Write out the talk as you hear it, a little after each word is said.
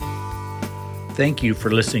Thank you for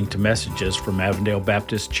listening to messages from Avondale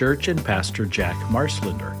Baptist Church and Pastor Jack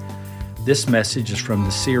Marslander. This message is from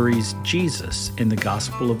the series Jesus in the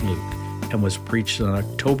Gospel of Luke and was preached on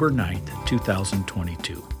October 9th,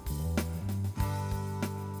 2022.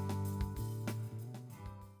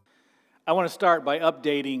 I want to start by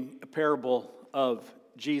updating a parable of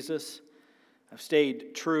Jesus. I've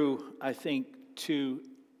stayed true, I think, to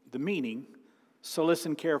the meaning, so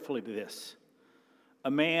listen carefully to this. A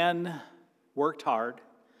man worked hard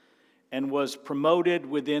and was promoted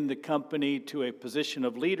within the company to a position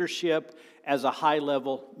of leadership as a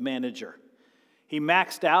high-level manager. He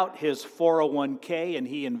maxed out his 401k and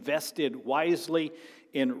he invested wisely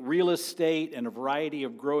in real estate and a variety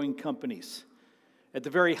of growing companies. At the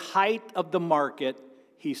very height of the market,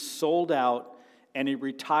 he sold out and he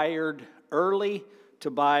retired early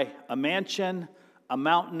to buy a mansion, a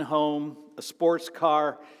mountain home, a sports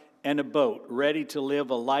car, and a boat, ready to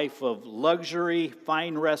live a life of luxury,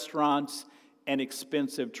 fine restaurants, and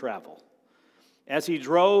expensive travel. As he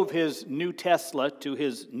drove his new Tesla to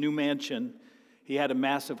his new mansion, he had a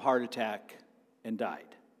massive heart attack and died.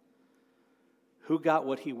 Who got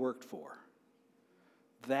what he worked for?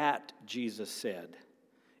 That, Jesus said,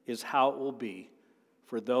 is how it will be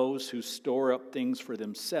for those who store up things for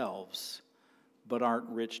themselves but aren't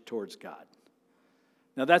rich towards God.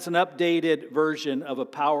 Now, that's an updated version of a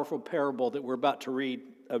powerful parable that we're about to read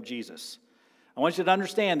of Jesus. I want you to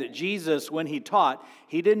understand that Jesus, when he taught,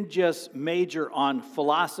 he didn't just major on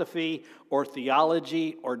philosophy or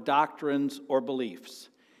theology or doctrines or beliefs.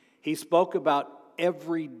 He spoke about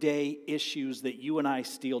everyday issues that you and I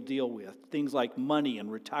still deal with, things like money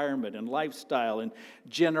and retirement and lifestyle and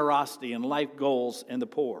generosity and life goals and the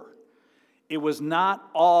poor. It was not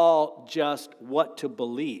all just what to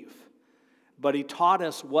believe, but he taught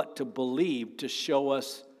us what to believe to show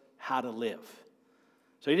us how to live.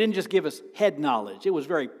 So he didn't just give us head knowledge. It was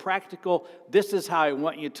very practical. This is how I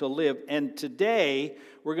want you to live. And today,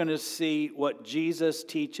 we're going to see what Jesus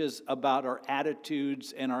teaches about our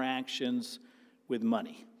attitudes and our actions with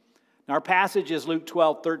money. Now, our passage is Luke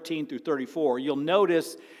 12, 13 through 34. You'll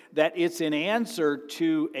notice that it's in answer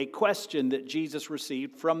to a question that Jesus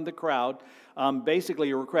received from the crowd.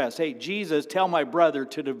 Basically a request. Hey, Jesus, tell my brother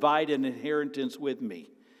to divide an inheritance with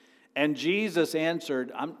me. And Jesus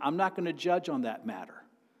answered, I'm not going to judge on that matter.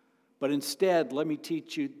 But instead, let me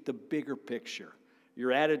teach you the bigger picture.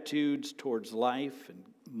 Your attitudes towards life and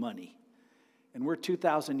money. And we're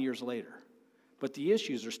 2,000 years later. But the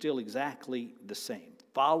issues are still exactly the same.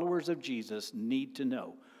 Followers of Jesus need to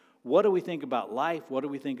know, what do we think about life? What do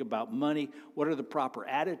we think about money? What are the proper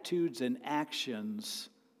attitudes and actions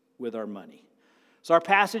with our money? So our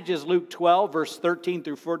passage is Luke 12, verse 13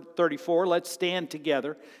 through 34. Let's stand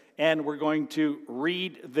together, and we're going to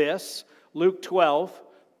read this. Luke 12,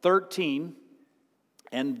 13,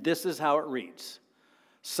 and this is how it reads.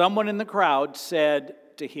 Someone in the crowd said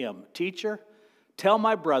to him, Teacher, tell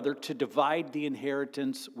my brother to divide the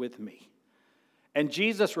inheritance with me. And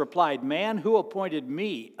Jesus replied, Man, who appointed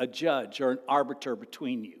me a judge or an arbiter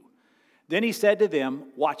between you? Then he said to them,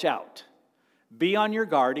 Watch out. Be on your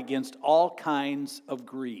guard against all kinds of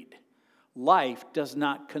greed. Life does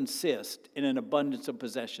not consist in an abundance of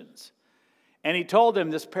possessions. And he told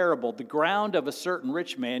them this parable. The ground of a certain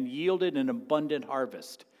rich man yielded an abundant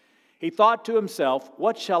harvest. He thought to himself,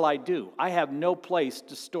 What shall I do? I have no place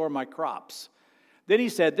to store my crops. Then he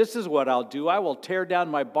said, This is what I'll do. I will tear down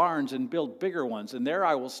my barns and build bigger ones, and there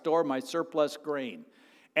I will store my surplus grain.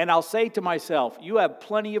 And I'll say to myself, You have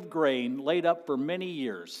plenty of grain laid up for many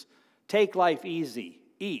years. Take life easy,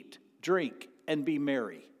 eat, drink, and be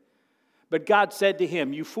merry. But God said to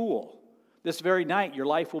him, You fool, this very night your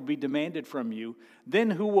life will be demanded from you. Then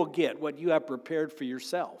who will get what you have prepared for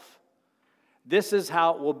yourself? This is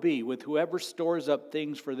how it will be with whoever stores up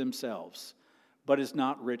things for themselves, but is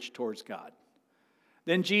not rich towards God.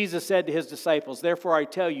 Then Jesus said to his disciples, Therefore I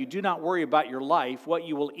tell you, do not worry about your life, what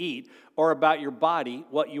you will eat, or about your body,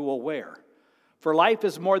 what you will wear. For life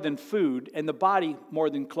is more than food, and the body more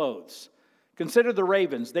than clothes. Consider the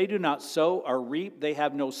ravens. They do not sow or reap. They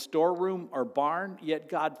have no storeroom or barn, yet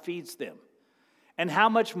God feeds them. And how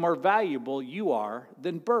much more valuable you are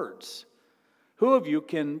than birds. Who of you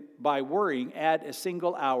can, by worrying, add a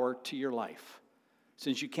single hour to your life?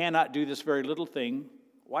 Since you cannot do this very little thing,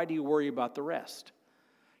 why do you worry about the rest?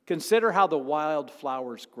 Consider how the wild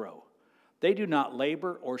flowers grow. They do not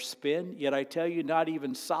labor or spin, yet I tell you, not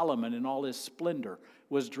even Solomon in all his splendor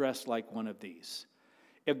was dressed like one of these.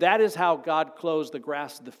 If that is how God clothes the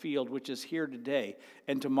grass of the field, which is here today,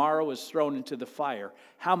 and tomorrow is thrown into the fire,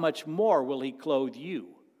 how much more will he clothe you,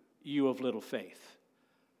 you of little faith?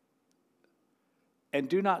 And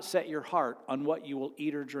do not set your heart on what you will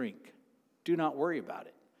eat or drink. Do not worry about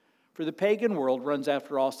it. For the pagan world runs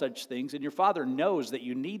after all such things, and your Father knows that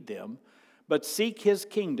you need them. But seek His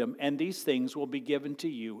kingdom, and these things will be given to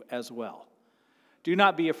you as well. Do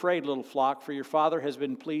not be afraid, little flock, for your Father has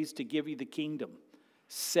been pleased to give you the kingdom.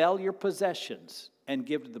 Sell your possessions and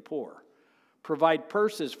give to the poor. Provide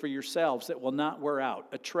purses for yourselves that will not wear out,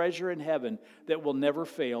 a treasure in heaven that will never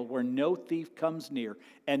fail, where no thief comes near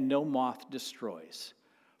and no moth destroys.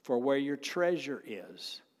 For where your treasure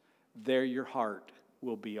is, there your heart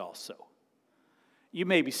will be also. You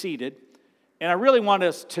may be seated. And I really want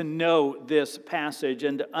us to know this passage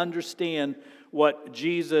and to understand what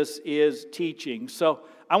Jesus is teaching. So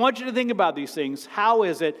I want you to think about these things. How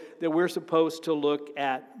is it that we're supposed to look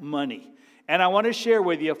at money? And I want to share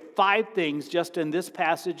with you 5 things just in this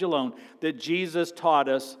passage alone that Jesus taught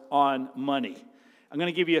us on money. I'm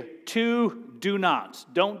going to give you 2 do nots.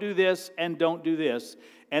 Don't do this and don't do this.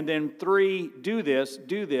 And then 3, do this,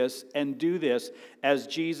 and do this, as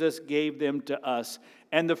Jesus gave them to us.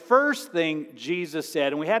 And the first thing Jesus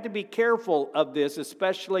said, and we have to be careful of this,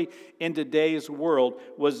 especially in today's world,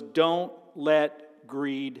 was don't let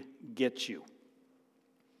greed get you.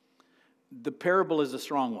 The parable is a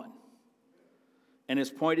strong one, and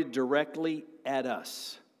it's pointed directly at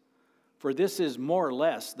us. For this is more or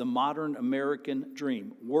less the modern American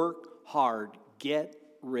dream. Work hard, get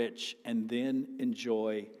rich, and then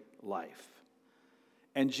enjoy life.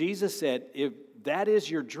 And Jesus said, if that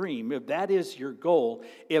is your dream, if that is your goal,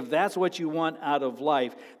 if that's what you want out of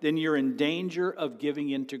life, then you're in danger of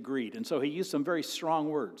giving into greed. And so he used some very strong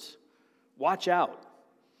words. Watch out.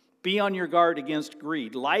 Be on your guard against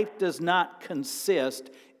greed. Life does not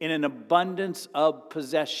consist in an abundance of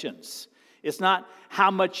possessions. It's not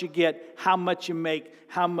how much you get, how much you make,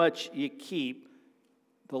 how much you keep.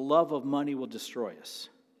 The love of money will destroy us.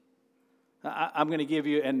 I'm going to give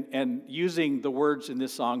you, and using the words in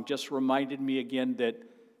this song just reminded me again that,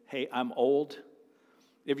 hey, I'm old.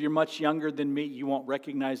 If you're much younger than me, you won't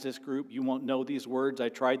recognize this group. You won't know these words. I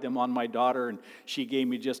tried them on my daughter, and she gave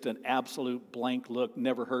me just an absolute blank look.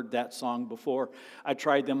 Never heard that song before. I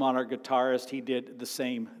tried them on our guitarist. He did the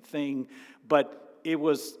same thing. But it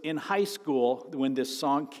was in high school when this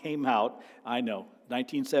song came out. I know,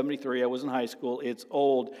 1973, I was in high school. It's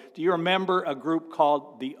old. Do you remember a group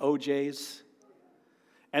called the OJs?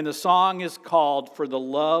 And the song is called For the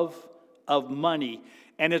Love of Money.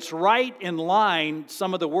 And it's right in line,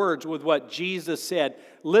 some of the words, with what Jesus said.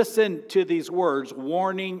 Listen to these words,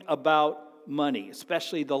 warning about money,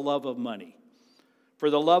 especially the love of money.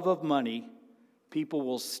 For the love of money, people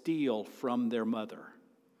will steal from their mother.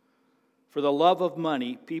 For the love of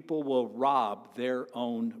money, people will rob their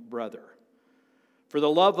own brother. For the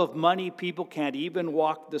love of money, people can't even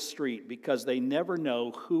walk the street because they never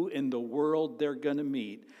know who in the world they're going to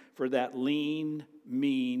meet for that lean,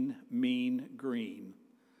 mean, green,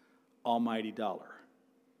 almighty dollar.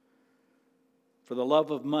 For the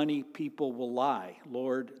love of money, people will lie.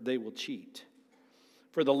 Lord, they will cheat.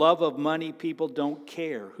 For the love of money, people don't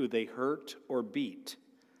care who they hurt or beat.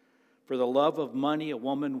 For the love of money, a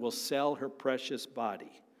woman will sell her precious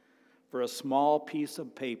body. For a small piece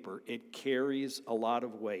of paper, it carries a lot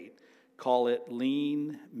of weight. Call it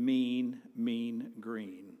lean, mean,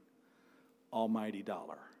 green, almighty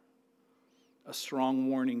dollar. A strong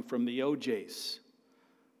warning from the OJs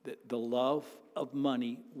that the love of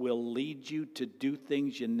money will lead you to do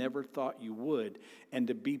things you never thought you would and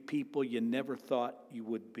to be people you never thought you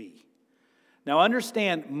would be. Now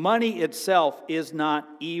understand, money itself is not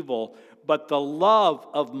evil, but the love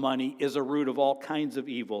of money is a root of all kinds of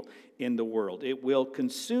evil in the world. It will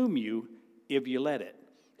consume you if you let it.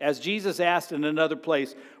 As Jesus asked in another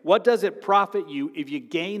place, what does it profit you if you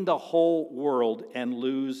gain the whole world and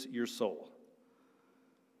lose your soul?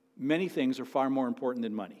 Many things are far more important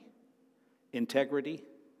than money. Integrity,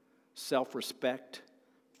 self-respect,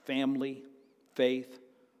 family, faith,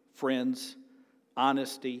 friends,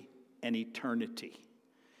 honesty, and eternity.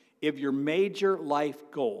 If your major life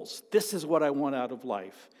goals, this is what I want out of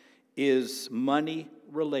life, is money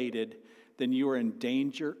related, then you are in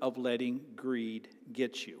danger of letting greed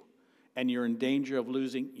get you. And you're in danger of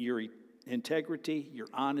losing your integrity, your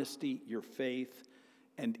honesty, your faith,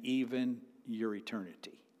 and even your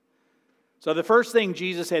eternity. So the first thing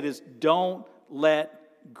Jesus said is, don't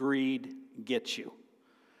let greed get you.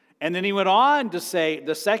 And then he went on to say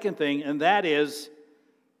the second thing, and that is,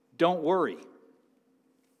 don't worry.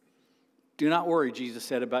 Do not worry, Jesus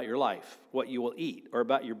said, about your life, what you will eat, or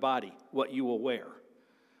about your body, what you will wear.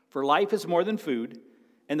 For life is more than food,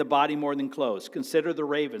 and the body more than clothes. Consider the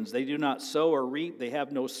ravens. They do not sow or reap. They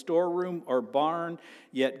have no storeroom or barn,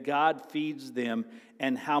 yet God feeds them.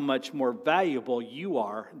 And how much more valuable you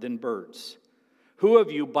are than birds. Who of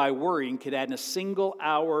you, by worrying, could add a single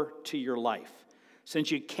hour to your life?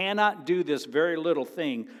 Since you cannot do this very little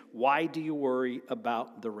thing, why do you worry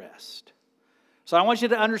about the rest? So I want you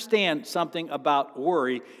to understand something about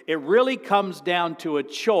worry. It really comes down to a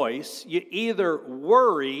choice. You either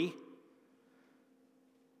worry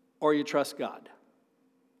or you trust God.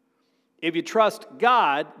 If you trust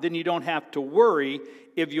God, then you don't have to worry.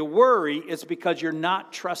 If you worry, it's because you're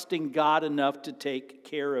not trusting God enough to take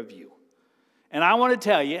care of you. And I want to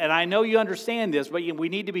tell you, and I know you understand this, but we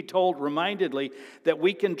need to be told remindedly that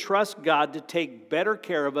we can trust God to take better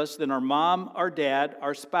care of us than our mom, our dad,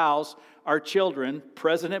 our spouse, our children,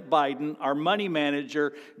 President Biden, our money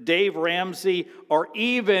manager, Dave Ramsey, or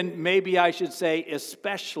even, maybe I should say,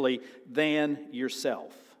 especially than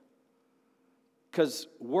yourself. Because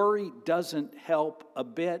worry doesn't help a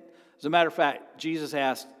bit. As a matter of fact, Jesus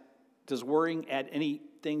asked, does worrying add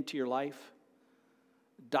anything to your life?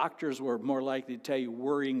 Doctors were more likely to tell you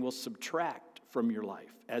worrying will subtract from your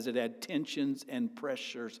life as it adds tensions and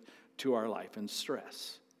pressures to our life and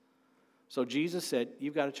stress. So Jesus said,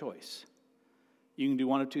 you've got a choice. You can do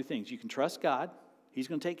one of two things. You can trust God. He's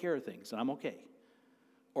going to take care of things, and I'm okay.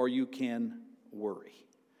 Or you can worry.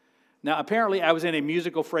 Now, apparently, I was in a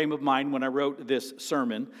musical frame of mind when I wrote this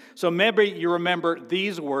sermon. So maybe you remember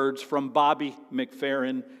these words from Bobby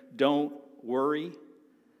McFerrin, don't worry,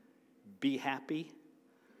 be happy.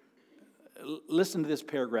 Listen to this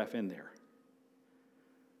paragraph in there.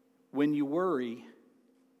 When you worry,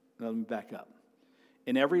 let me back up.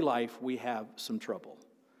 In every life, we have some trouble.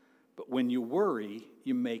 But when you worry,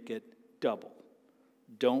 you make it double.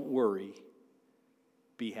 Don't worry,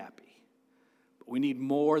 be happy. But we need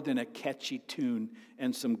more than a catchy tune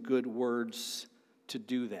and some good words to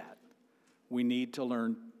do that. We need to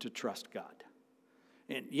learn to trust God.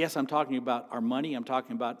 And yes, I'm talking about our money. I'm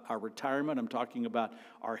talking about our retirement. I'm talking about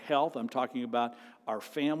our health. I'm talking about our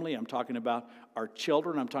family. I'm talking about our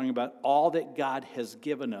children. I'm talking about all that God has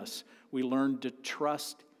given us. We learn to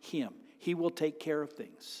trust Him. He will take care of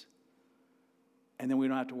things. And then we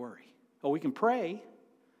don't have to worry. Oh, we can pray.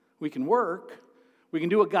 We can work. We can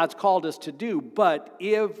do what God's called us to do. But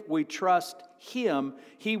if we trust Him,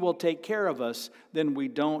 He will take care of us. Then we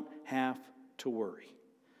don't have to worry.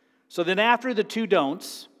 So then after the two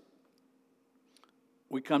don'ts,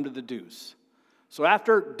 we come to the do's. So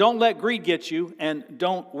after don't let greed get you and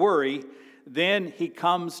don't worry, then he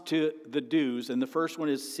comes to the do's. And the first one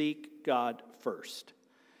is seek God first.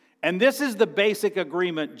 And this is the basic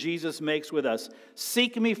agreement Jesus makes with us.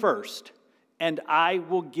 Seek me first, and I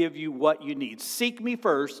will give you what you need. Seek me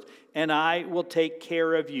first, and I will take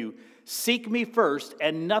care of you. Seek me first,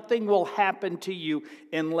 and nothing will happen to you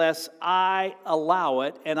unless I allow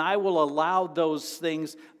it, and I will allow those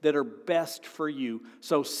things that are best for you.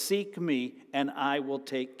 So seek me, and I will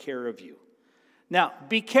take care of you. Now,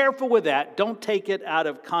 be careful with that. Don't take it out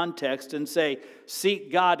of context and say,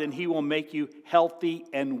 seek God and He will make you healthy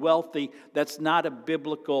and wealthy. That's not a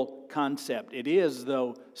biblical concept. It is,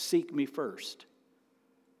 though, seek me first,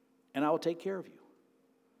 and I will take care of you.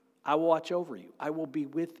 I will watch over you. I will be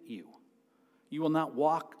with you. You will not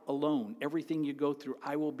walk alone. Everything you go through,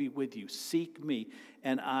 I will be with you. Seek me,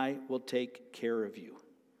 and I will take care of you.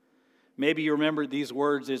 Maybe you remember these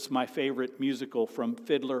words. It's my favorite musical from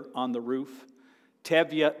Fiddler on the Roof.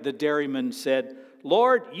 Tevye the dairyman said,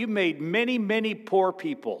 Lord, you made many, many poor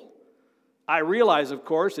people. I realize, of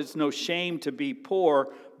course, it's no shame to be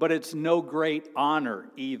poor, but it's no great honor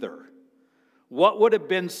either. What would have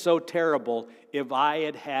been so terrible if I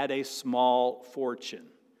had had a small fortune?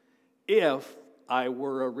 If I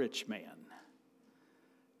were a rich man.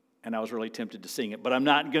 And I was really tempted to sing it, but I'm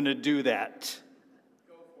not going to do that.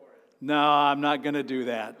 Go for it. No, I'm not going to do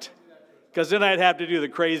that. Because then I'd have to do the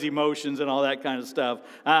crazy motions and all that kind of stuff.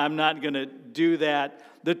 I'm not going to do that.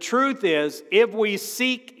 The truth is, if we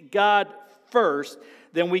seek God first,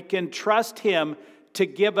 then we can trust Him to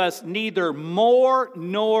give us neither more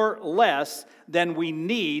nor less than we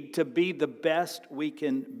need to be the best we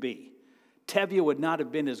can be. Tevye would not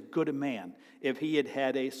have been as good a man if he had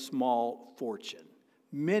had a small fortune.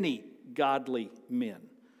 Many godly men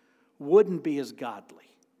wouldn't be as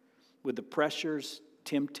godly with the pressures,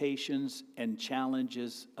 temptations, and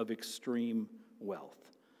challenges of extreme wealth.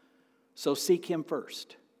 So seek Him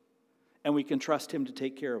first, and we can trust Him to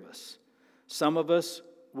take care of us. Some of us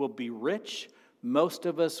will be rich. Most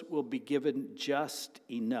of us will be given just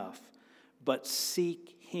enough. But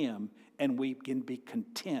seek Him, and we can be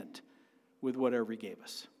content with whatever He gave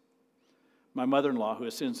us. My mother-in-law, who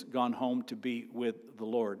has since gone home to be with the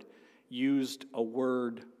Lord, used a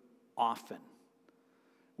word often.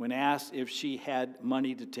 When asked if she had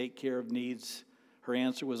money to take care of needs, her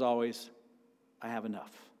answer was always, I have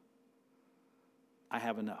enough. I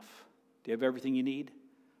have enough. Do you have everything you need?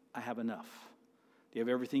 I have enough. Do you have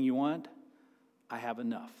everything you want? I have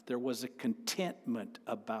enough. There was a contentment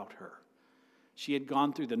about her. She had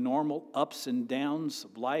gone through the normal ups and downs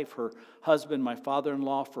of life. Her husband, my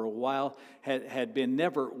father-in-law, for a while had been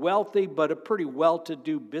never wealthy, but a pretty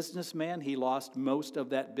well-to-do businessman. He lost most of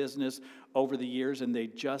that business over the years, and they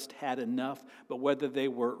just had enough. But whether they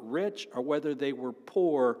were rich or whether they were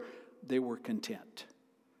poor, they were content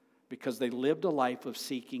because they lived a life of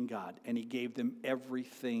seeking God, and He gave them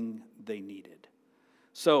everything they needed.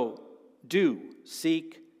 So,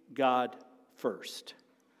 seek God first.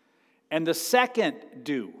 And the second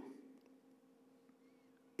do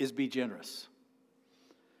is be generous.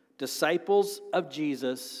 Disciples of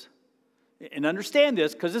Jesus, and understand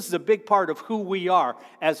this because this is a big part of who we are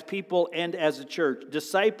as people and as a church.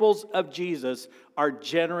 Disciples of Jesus are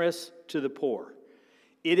generous to the poor.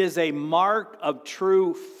 It is a mark of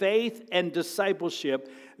true faith and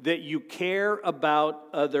discipleship that you care about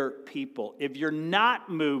other people. If you're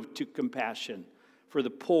not moved to compassion for the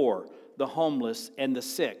poor, the homeless, and the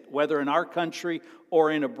sick, whether in our country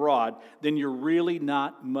or in abroad, then you're really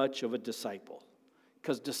not much of a disciple.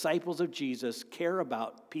 Because disciples of Jesus care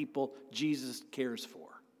about people Jesus cares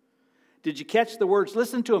for. Did you catch the words?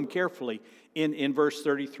 Listen to them carefully in verse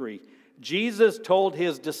 33. Jesus told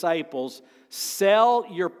His disciples, sell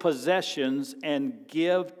your possessions and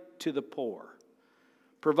give to the poor.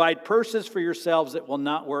 Provide purses for yourselves that will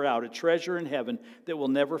not wear out, a treasure in heaven that will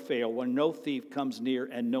never fail, where no thief comes near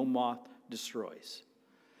and no moth destroys.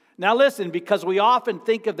 Now listen, because we often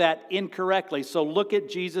think of that incorrectly, so look at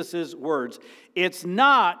Jesus' words. It's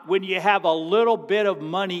not when you have a little bit of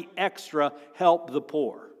money extra, help the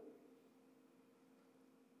poor.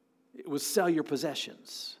 It was sell your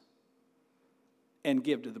possessions and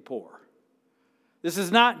give to the poor. This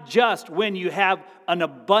is not just when you have an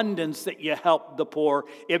abundance that you help the poor.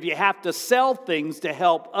 If you have to sell things to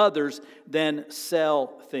help others, then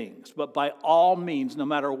sell things. But by all means, no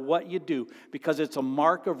matter what you do, because it's a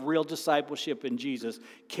mark of real discipleship in Jesus,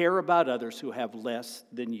 care about others who have less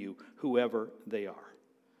than you, whoever they are.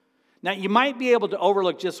 Now, you might be able to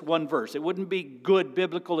overlook just one verse. It wouldn't be good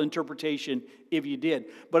biblical interpretation if you did.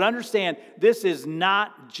 But understand, this is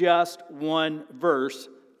not just one verse.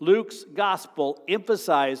 Luke's gospel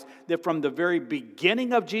emphasized that from the very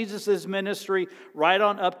beginning of Jesus' ministry, right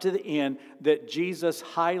on up to the end, that Jesus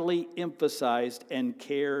highly emphasized and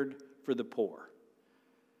cared for the poor.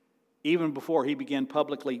 Even before He began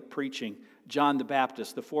publicly preaching, John the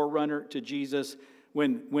Baptist, the forerunner to Jesus,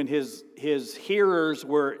 when his hearers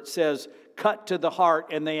were, it says, cut to the heart,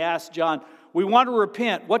 and they asked John, we want to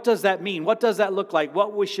repent. What does that mean? What does that look like?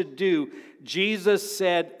 What we should do? Jesus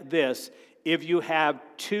said this, if you have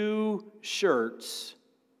 2 shirts,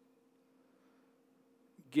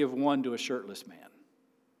 give one to a shirtless man.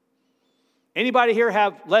 Anybody here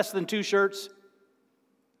have less than 2 shirts?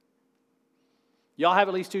 Y'all have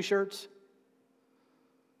at least 2 shirts?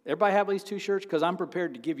 Everybody have at least 2 shirts? Because I'm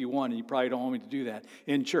prepared to give you one, and you probably don't want me to do that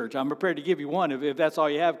in church. I'm prepared to give you one if that's all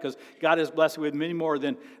you have, because God has blessed you with many more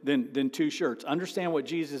than 2 shirts. Understand what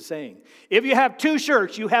Jesus is saying. If you have 2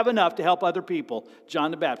 shirts, you have enough to help other people. John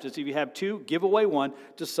the Baptist, if you have 2, give away one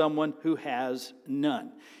to someone who has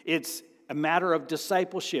none. It's a matter of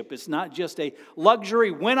discipleship. It's not just a luxury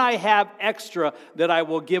when I have extra that I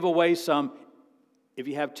will give away some. If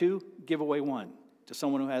you have 2, give away one to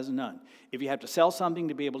someone who has none. If you have to sell something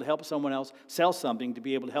to be able to help someone else, sell something to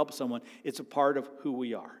be able to help someone. It's a part of who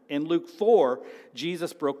we are. In Luke 4,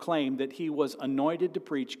 Jesus proclaimed that He was anointed to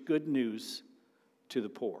preach good news to the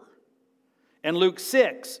poor. In Luke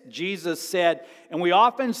 6, Jesus said, and we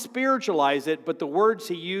often spiritualize it, but the words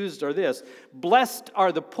He used are this, blessed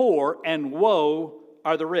are the poor and woe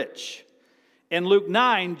are the rich. In Luke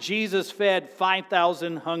 9, Jesus fed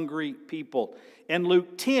 5,000 hungry people. In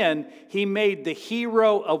Luke 10, He made the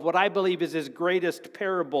hero of what I believe is His greatest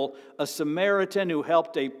parable, a Samaritan who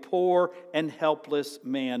helped a poor and helpless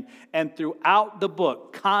man. And throughout the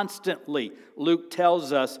book, constantly, Luke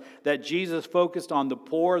tells us that Jesus focused on the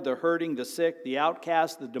poor, the hurting, the sick, the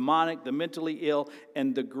outcast, the demonic, the mentally ill,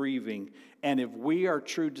 and the grieving. And if we are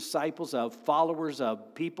true disciples of, followers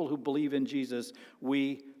of, people who believe in Jesus,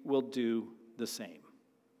 we will do the same.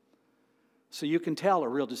 So you can tell a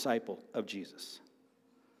real disciple of Jesus.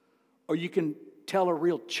 Or you can tell a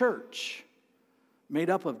real church made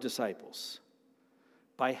up of disciples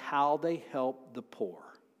by how they help the poor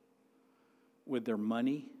with their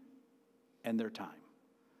money, and their time.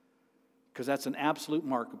 Because that's an absolute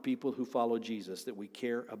mark of people who follow Jesus, that we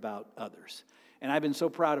care about others. And I've been so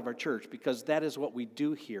proud of our church because that is what we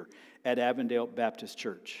do here at Avondale Baptist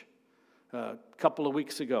Church. A couple of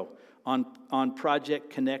weeks ago, on Project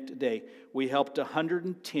Connect Day, we helped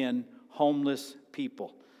 110 homeless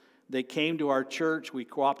people. They came to our church. We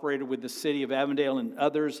cooperated with the city of Avondale and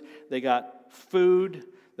others. They got food.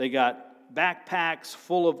 They got backpacks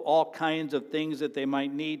full of all kinds of things that they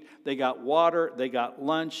might need. They got water. They got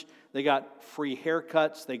lunch. They got free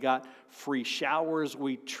haircuts. They got free showers.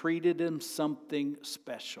 We treated them something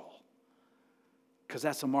special because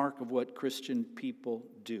that's a mark of what Christian people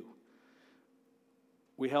do.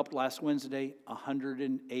 We helped last Wednesday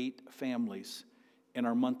 108 families in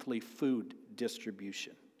our monthly food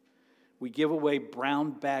distribution. We give away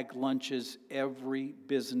brown bag lunches every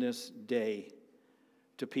business day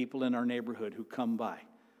to people in our neighborhood who come by,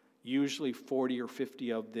 usually 40 or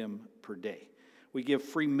 50 of them per day. We give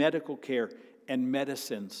free medical care and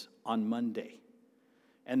medicines on Monday.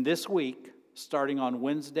 And this week, starting on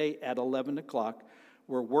Wednesday at 11 o'clock,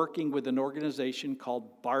 we're working with an organization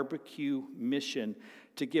called Barbecue Mission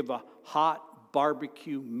to give a hot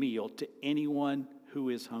barbecue meal to anyone who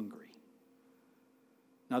is hungry.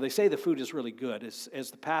 Now, they say the food is really good.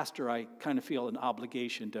 As the pastor, I kind of feel an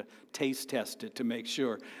obligation to taste test it to make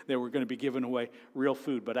sure that we're going to be giving away real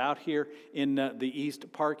food. But out here in the east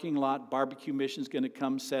parking lot, Barbecue Mission's going to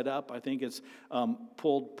come set up. I think it's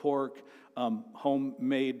pulled pork,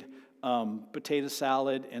 homemade potato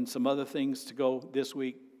salad, and some other things to go this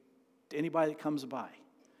week to anybody that comes by.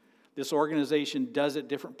 This organization does it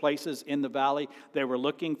different places in the valley. They were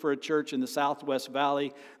looking for a church in the Southwest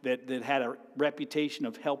Valley that had a reputation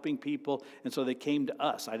of helping people, and so they came to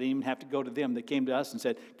us. I didn't even have to go to them. They came to us and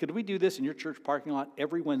said, could we do this in your church parking lot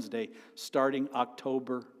every Wednesday starting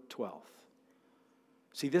October 12th?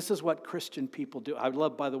 See, this is what Christian people do. I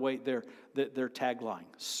love, by the way, their tagline,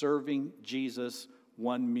 serving Jesus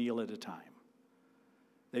one meal at a time.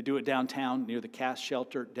 They do it downtown near the Cass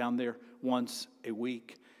Shelter down there once a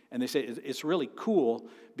week. And they say it's really cool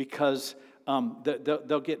because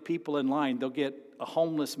they'll get people in line. They'll get a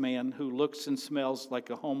homeless man who looks and smells like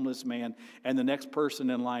a homeless man, and the next person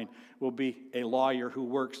in line will be a lawyer who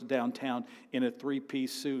works downtown in a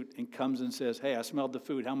three-piece suit and comes and says, hey, I smelled the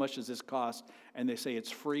food. How much does this cost? And they say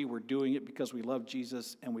it's free. We're doing it because we love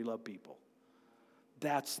Jesus and we love people.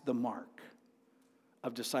 That's the mark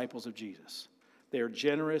of disciples of Jesus. They are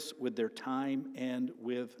generous with their time and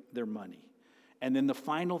with their money. And then the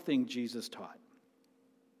final thing Jesus taught,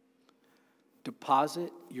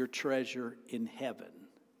 deposit your treasure in heaven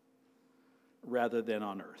rather than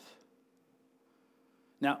on earth.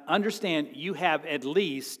 Now, understand you have at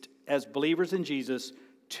least, as believers in Jesus,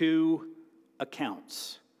 2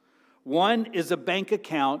 accounts. One is a bank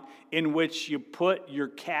account in which you put your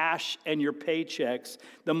cash and your paychecks.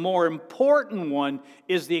 The more important one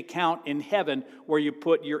is the account in heaven where you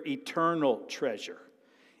put your eternal treasure.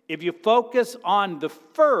 If you focus on the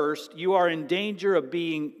first, you are in danger of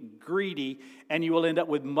being greedy and you will end up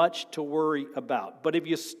with much to worry about. But if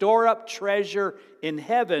you store up treasure in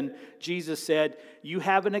heaven, Jesus said, you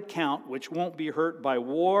have an account which won't be hurt by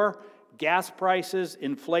war, gas prices,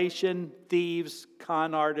 inflation, thieves,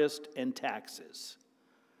 con artists, and taxes.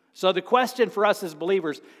 So the question for us as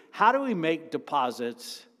believers, how do we make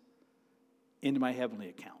deposits into my heavenly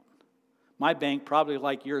account? My bank, probably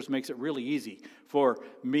like yours, makes it really easy for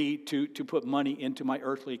me to put money into my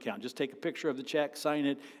earthly account. Just take a picture of the check, sign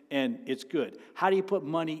it, and it's good. How do you put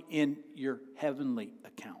money in your heavenly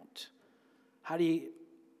account? How do you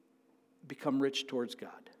become rich towards God?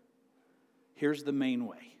 Here's the main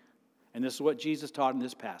way. And this is what Jesus taught in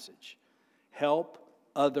this passage. Help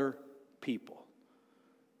other people.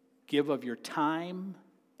 Give of your time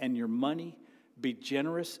and your money. Be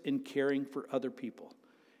generous in caring for other people.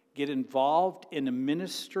 Get involved in a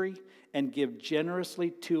ministry and give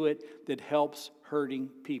generously to it that helps hurting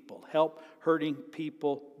people. Help hurting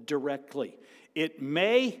people directly. It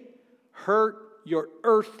may hurt your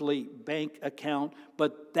earthly bank account,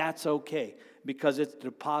 but that's okay because it's a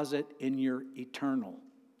deposit in your eternal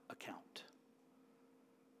account.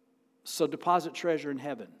 So deposit treasure in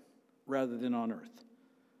heaven rather than on earth.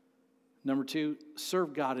 Number 2,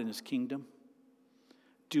 serve God in His kingdom.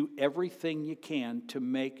 Do everything you can to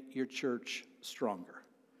make your church stronger.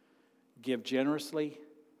 Give generously,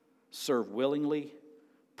 serve willingly,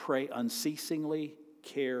 pray unceasingly,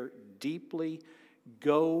 care deeply,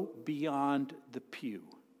 go beyond the pew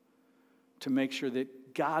to make sure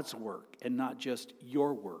that God's work and not just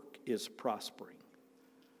your work is prospering.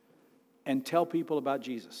 And tell people about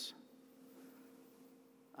Jesus.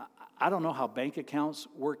 I don't know how bank accounts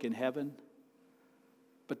work in heaven,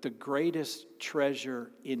 But the greatest treasure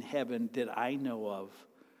in heaven that I know of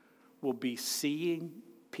will be seeing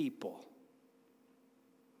people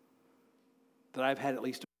that I've had at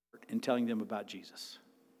least a part in telling them about Jesus.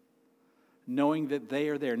 Knowing that they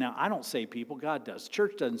are there. Now, I don't say people, God does.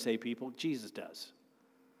 Church doesn't say people, Jesus does.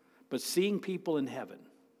 But seeing people in heaven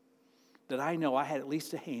that I know I had at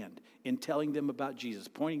least a hand in telling them about Jesus,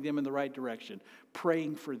 pointing them in the right direction,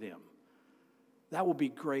 praying for them, that will be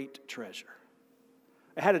great treasure.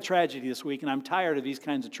 I had a tragedy this week, and I'm tired of these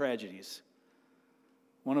kinds of tragedies.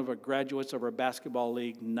 One of our graduates of our basketball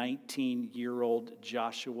league, 19-year-old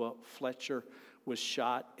Joshua Fletcher, was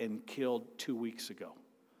shot and killed 2 weeks ago.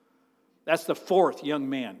 That's the fourth young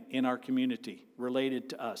man in our community related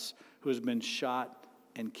to us who has been shot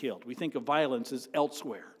and killed. We think of violence as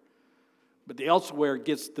elsewhere, but the elsewhere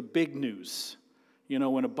gets the big news,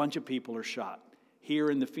 when a bunch of people are shot.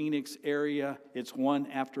 Here in the Phoenix area, it's one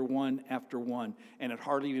after one after one, and it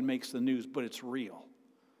hardly even makes the news, but it's real.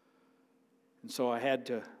 And so I had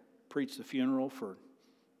to preach the funeral for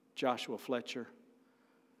Joshua Fletcher.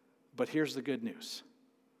 But here's the good news.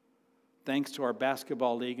 Thanks to our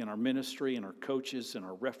basketball league and our ministry and our coaches and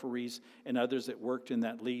our referees and others that worked in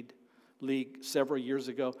that league several years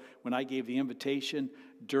ago, when I gave the invitation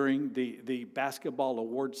during the basketball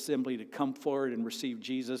award assembly to come forward and receive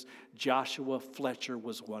Jesus, Joshua Fletcher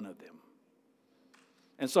was one of them.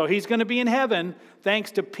 And so he's going to be in heaven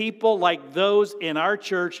thanks to people like those in our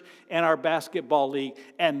church and our basketball league,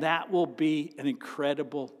 and that will be an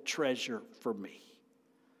incredible treasure for me.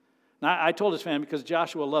 Now, I told his family because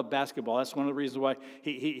Joshua loved basketball. That's one of the reasons why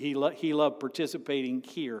he loved participating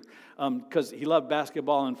here, because he loved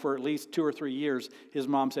basketball, and for at least 2 or 3 years, his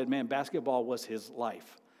mom said, man, basketball was his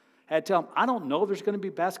life. I had to tell him, I don't know if there's going to be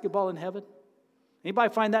basketball in heaven.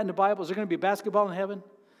 Anybody find that in the Bible? Is there going to be basketball in heaven?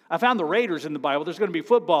 I found the Raiders in the Bible. There's going to be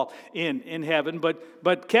football in heaven,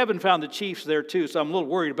 but Kevin found the Chiefs there too, so I'm a little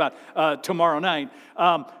worried about tomorrow night.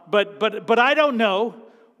 But I don't know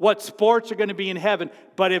what sports are going to be in heaven.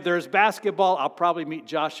 But if there's basketball, I'll probably meet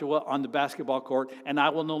Joshua on the basketball court, and I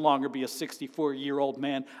will no longer be a 64-year-old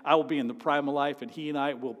man. I will be in the prime of life, and he and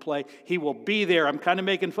I will play. He will be there. I'm kind of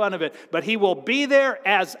making fun of it, but he will be there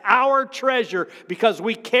as our treasure because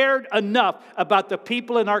we cared enough about the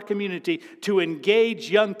people in our community to engage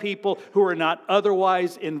young people who are not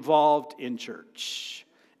otherwise involved in church.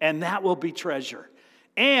 And that will be treasure.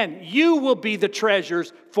 And you will be the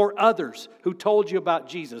treasures for others who told you about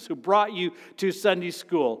Jesus, who brought you to Sunday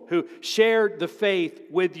school, who shared the faith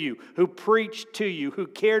with you, who preached to you, who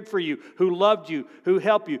cared for you, who loved you, who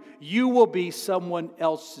helped you. You will be someone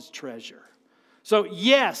else's treasure. So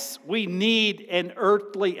yes, we need an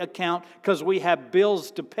earthly account because we have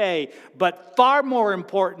bills to pay, but far more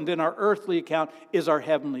important than our earthly account is our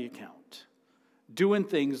heavenly account. Doing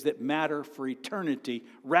things that matter for eternity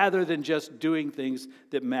rather than just doing things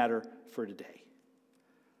that matter for today.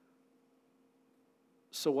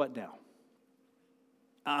 So what now?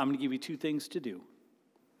 I'm going to give you 2 things to do.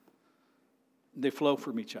 They flow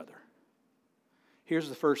from each other. Here's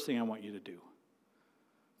the first thing I want you to do.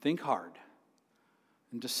 Think hard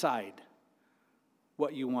and decide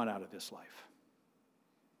what you want out of this life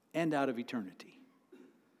and out of eternity.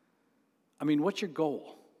 I mean, what's your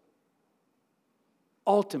goal?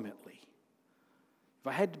 Ultimately, if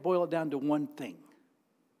I had to boil it down to one thing,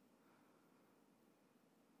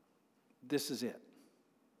 this is it.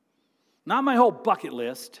 Not my whole bucket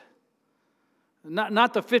list,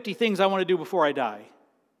 not the 50 things I want to do before I die.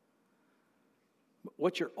 But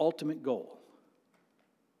what's your ultimate goal?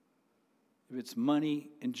 If it's money,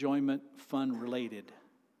 enjoyment, fun related,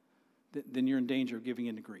 then you're in danger of giving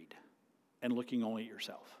in to greed and looking only at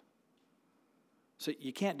yourself. So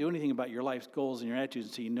you can't do anything about your life's goals and your attitudes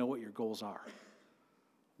until you know what your goals are.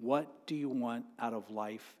 What do you want out of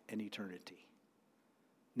life and eternity?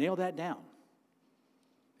 Nail that down.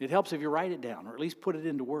 It helps if you write it down or at least put it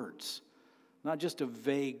into words, not just a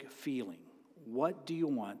vague feeling. What do you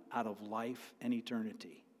want out of life and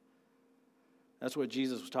eternity? That's what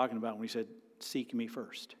Jesus was talking about when he said, seek me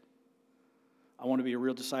first. I want to be a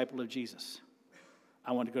real disciple of Jesus.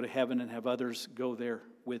 I want to go to heaven and have others go there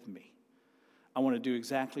with me. I want to do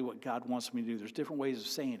exactly what God wants me to do. There's different ways of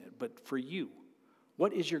saying it. But for you,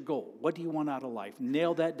 what is your goal? What do you want out of life?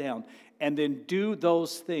 Nail that down. And then do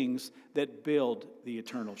those things that build the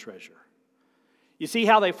eternal treasure. You see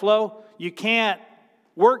how they flow? You can't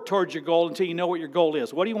work towards your goal until you know what your goal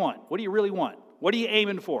is. What do you want? What do you really want? What are you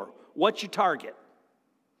aiming for? What's your target?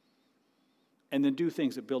 And then do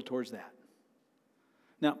things that build towards that.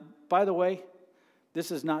 Now, by the way, this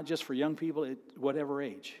is not just for young people at whatever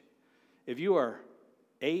age. If you are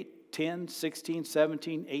 8, 10, 16,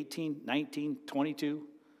 17, 18, 19, 22,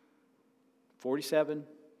 47,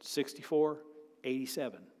 64,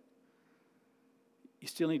 87. You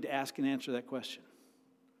still need to ask and answer that question.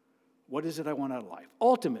 What is it I want out of life?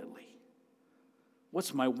 Ultimately,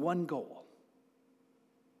 what's my one goal?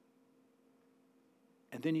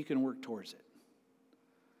 And then you can work towards it.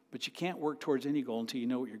 But you can't work towards any goal until you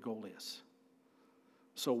know what your goal is.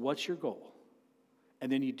 So what's your goal?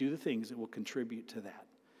 And then you do the things that will contribute to that.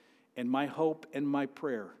 And my hope and my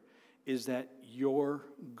prayer is that your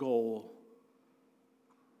goal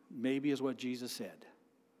maybe is what Jesus said.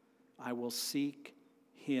 I will seek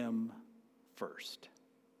him first.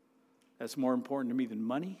 That's more important to me than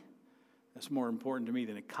money. That's more important to me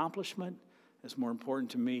than accomplishment. That's more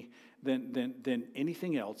important to me than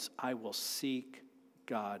anything else. I will seek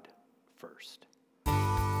God first.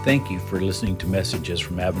 Thank you for listening to messages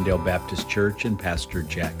from Avondale Baptist Church and Pastor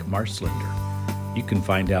Jack Marslender. You can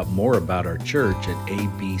find out more about our church at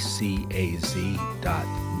abcaz.net,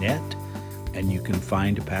 and you can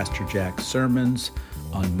find Pastor Jack's sermons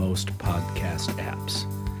on most podcast apps.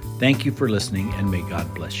 Thank you for listening, and may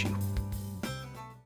God bless you.